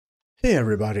Hey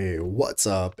everybody, what's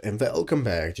up and welcome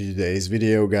back to today's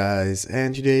video guys.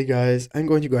 And today guys, I'm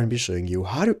going to go and be showing you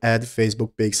how to add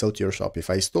Facebook pixel to your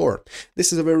Shopify store.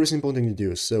 This is a very simple thing to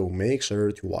do, so make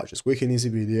sure to watch this quick and easy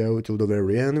video till the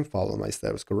very end and follow my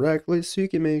steps correctly so you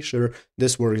can make sure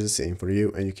this works the same for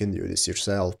you and you can do this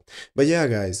yourself. But yeah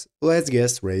guys, let's get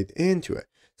straight into it.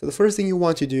 So the first thing you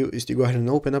want to do is to go ahead and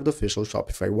open up the official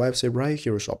Shopify website right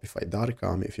here at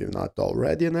shopify.com if you've not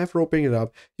already, and after opening it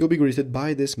up, you'll be greeted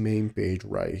by this main page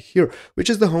right here, which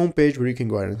is the home page where you can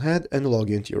go ahead and log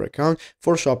into your account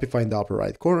for Shopify in the upper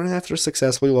right corner. And after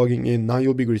successfully logging in, now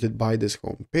you'll be greeted by this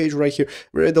home page right here,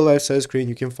 where at the left side screen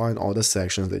you can find all the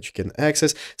sections that you can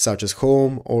access, such as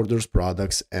home, orders,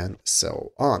 products, and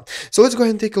so on. So let's go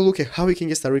ahead and take a look at how we can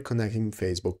get started connecting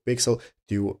Facebook Pixel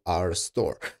to our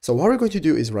store. So what we're going to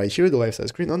do is right here, the left side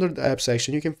screen, under the app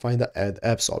section, you can find the add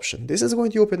apps option. This is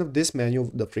going to open up this menu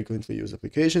of the frequently used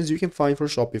applications you can find for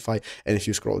Shopify. And if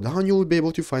you scroll down, you will be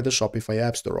able to find the Shopify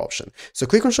App Store option. So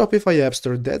click on Shopify App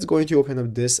Store. That's going to open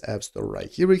up this app store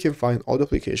right here. You can find all the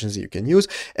applications you can use.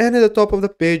 And at the top of the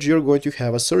page, you're going to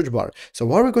have a search bar. So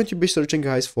what we're going to be searching,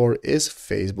 guys, for is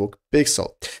Facebook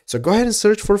Pixel. So go ahead and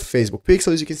search for Facebook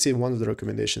Pixel. As you can see, one of the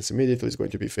recommendations immediately is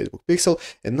going to be Facebook Pixel.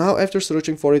 And now after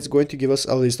searching for it, it's going to give us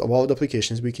a list of all the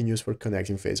applications we can use for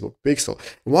connecting Facebook Pixel.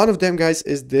 One of them, guys,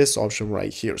 is this option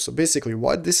right here. So basically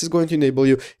what this is going to enable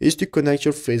you is to connect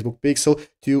your Facebook Pixel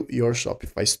to your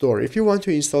Shopify store. If you want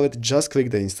to install it, just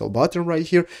click the install button right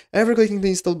here. After clicking the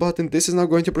install button, this is now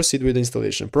going to proceed with the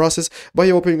installation process. By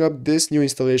opening up this new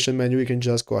installation menu, you can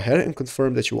just go ahead and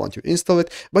confirm that you want to install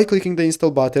it by clicking the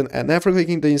install button. And after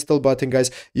clicking the install button,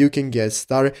 guys, you can get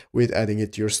started with adding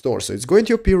it to your store. So it's going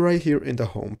to appear right here in the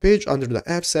home page under the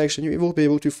app section. You will be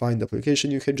able to find the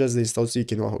application you can just install, so you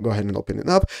can go ahead and open it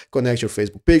up, connect your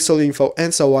Facebook Pixel info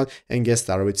and so on, and get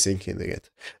started with syncing it.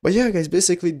 But yeah guys,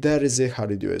 basically that is it, how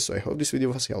to do it. So I hope this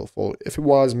video was helpful. If it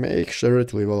was, make sure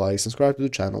to leave a like, subscribe to the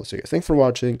channel. So yeah, thanks for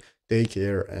watching, take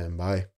care, and bye.